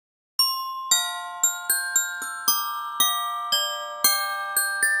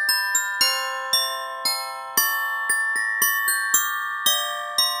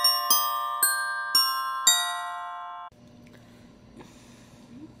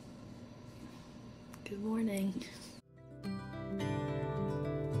Good morning.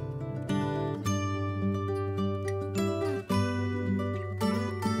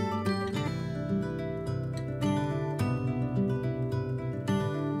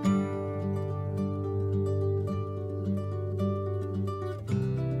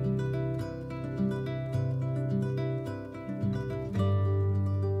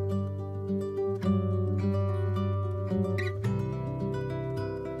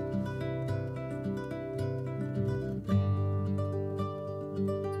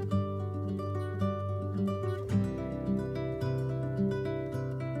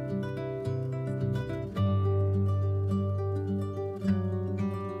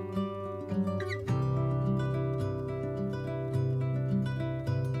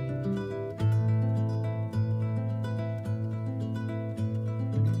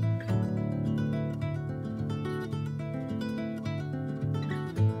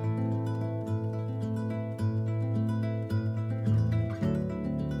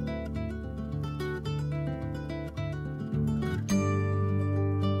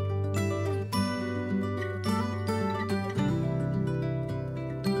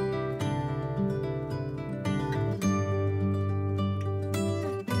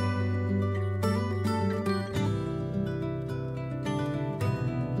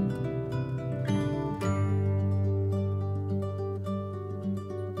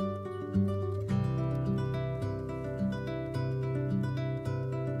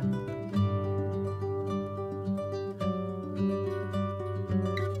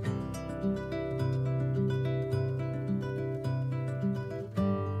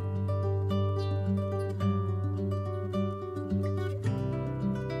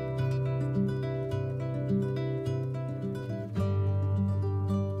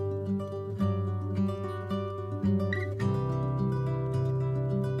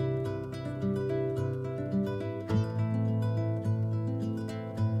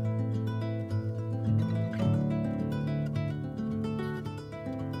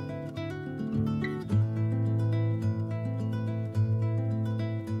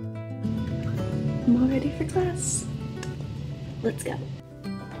 I'm all ready for class. Let's go.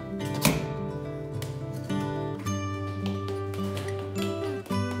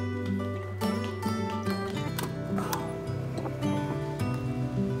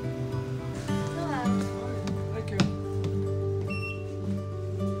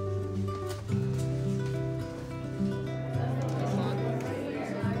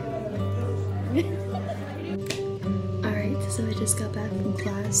 Alright, so I just got back from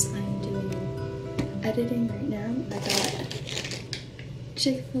class. I'm doing editing right now. I got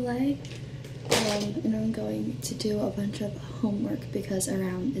Chick-fil-A and I'm going to do a bunch of homework because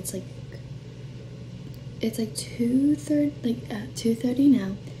around it's like 2:30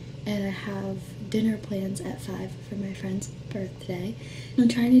 now, and I have dinner plans at 5 for my friend's birthday. I'm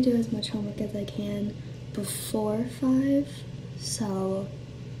trying to do as much homework as I can before 5, so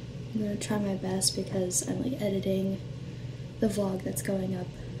I'm gonna try my best because I'm like editing the vlog that's going up.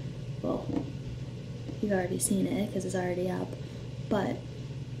 Well, you've already seen it because it's already up, but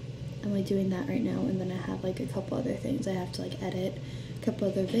I'm like doing that right now, and then I have like a couple other things I have to like edit, a couple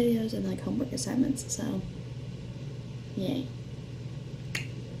other videos and like homework assignments, so yay.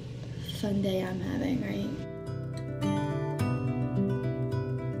 Fun day I'm having, right?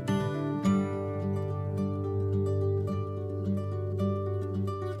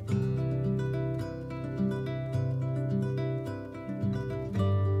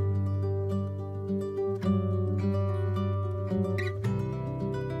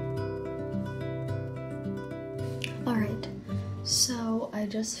 Alright, so I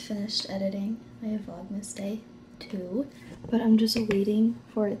just finished editing my Vlogmas day 2, but I'm just waiting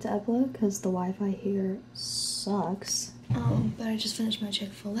for it to upload because the Wi-Fi here sucks. But I just finished my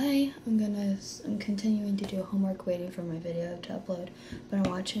Chick-fil-A. I'm continuing to do homework, waiting for my video to upload, but I'm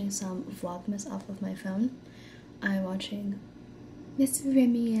watching some Vlogmas off of my phone. I'm watching Miss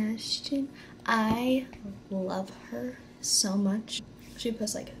Remy Ashton. I love her so much. She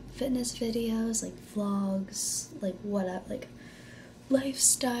posts like fitness videos, like vlogs, like whatever, like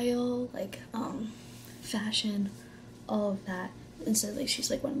lifestyle, like fashion, all of that. And so like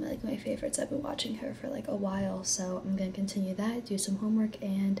she's like one of my favorites. I've been watching her for like a while, so I'm gonna continue that, do some homework,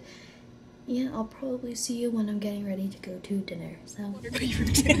 and yeah, I'll probably see you when I'm getting ready to go to dinner. So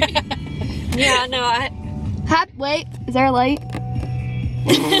yeah, no, wait, is there a light?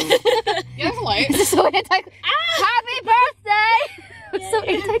 Yeah, there's a light. This is so anticlimactic. Happy birthday! It's so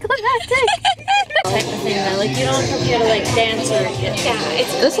anticlimactic. Type of thing though, like you don't have to be able to like dance or yeah,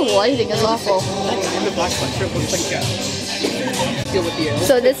 it's this lighting is awful. And the black sweatshirt looks like deal with you.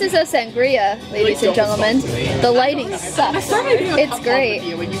 So this is a sangria, ladies and gentlemen. The lighting sucks. It's great,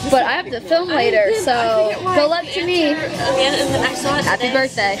 but I have to film later, so go up to me. Happy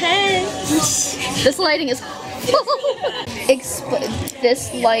birthday. Hey. This lighting is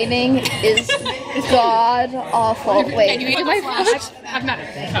this lighting is god awful. Wait, Can you eat my flash? I'm not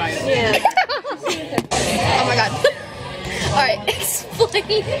tired. Yeah. oh my god. Alright, explain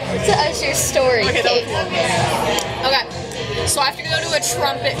to us your story, Okay, Kate. Okay, so I have to go to a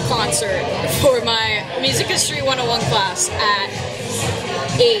trumpet concert for my Music History 101 class at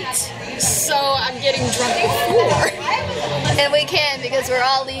 8. So I'm getting drunk before. And we can because we're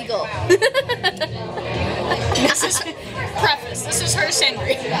all legal. This is preface. This is her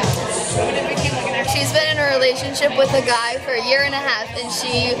sangria. She's been in a relationship with a guy for a year and a half, and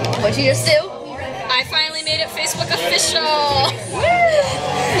what'd you just do? I finally made it Facebook official.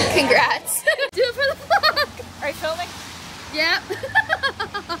 Congrats. Do it for the vlog. Are you filming? Yep.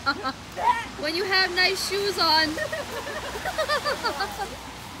 When you have nice shoes on,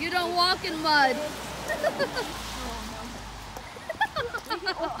 you don't walk in mud.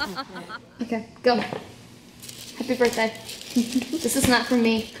 Okay, go. Happy birthday. This is not for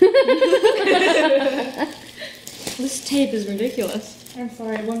me. This tape is ridiculous. I'm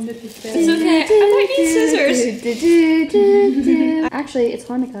sorry, I wanted to say. It's okay. I might need scissors. Actually, it's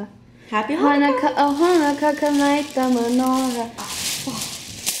Hanukkah. Happy Hanukkah, oh Hanukkah, come light the menorah.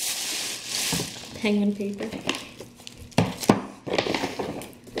 Penguin paper.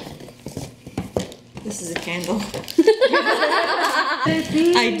 This is a candle.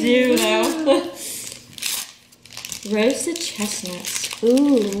 I do though. Roasted chestnuts.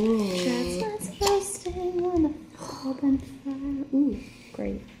 Ooh. Chestnuts roasting on the open fire. Ooh,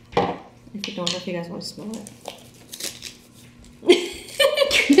 great. If you don't know if you guys want to smell it.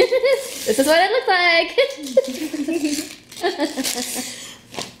 This is what it looks like.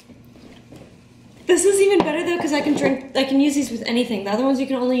 This is even better though because I can use these with anything. The other ones you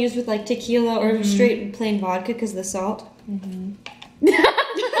can only use with like tequila or straight plain vodka because of the salt. Oh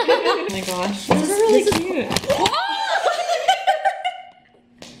my gosh. This is really cute.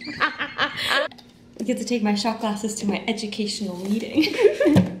 I get to take my shot glasses to my educational meeting.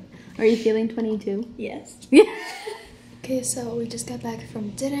 Are you feeling 22? Yes. Okay, so we just got back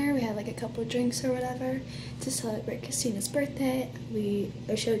from dinner. We had like a couple of drinks or whatever to celebrate Christina's birthday.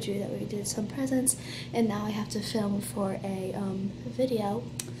 I showed you that we did some presents, and now I have to film for a video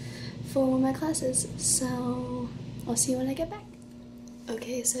for one of my classes. So I'll see you when I get back.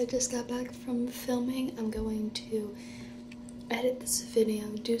 Okay, so I just got back from filming. I'm going to edit this video,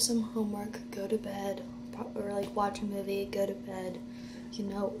 do some homework, go to bed, or like watch a movie, go to bed, you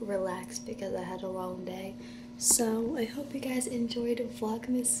know, relax because I had a long day. So I hope you guys enjoyed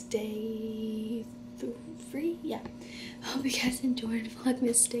Vlogmas Day 3. Yeah, I hope you guys enjoyed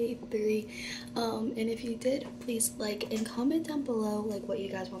Vlogmas Day 3. And if you did, please like and comment down below like what you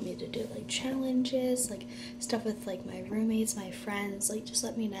guys want me to do, like challenges, like stuff with like my roommates, my friends. Like just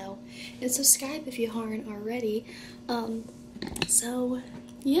let me know, and subscribe if you aren't already. So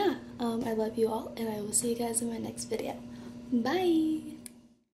yeah, I love you all, and I will see you guys in my next video. Bye.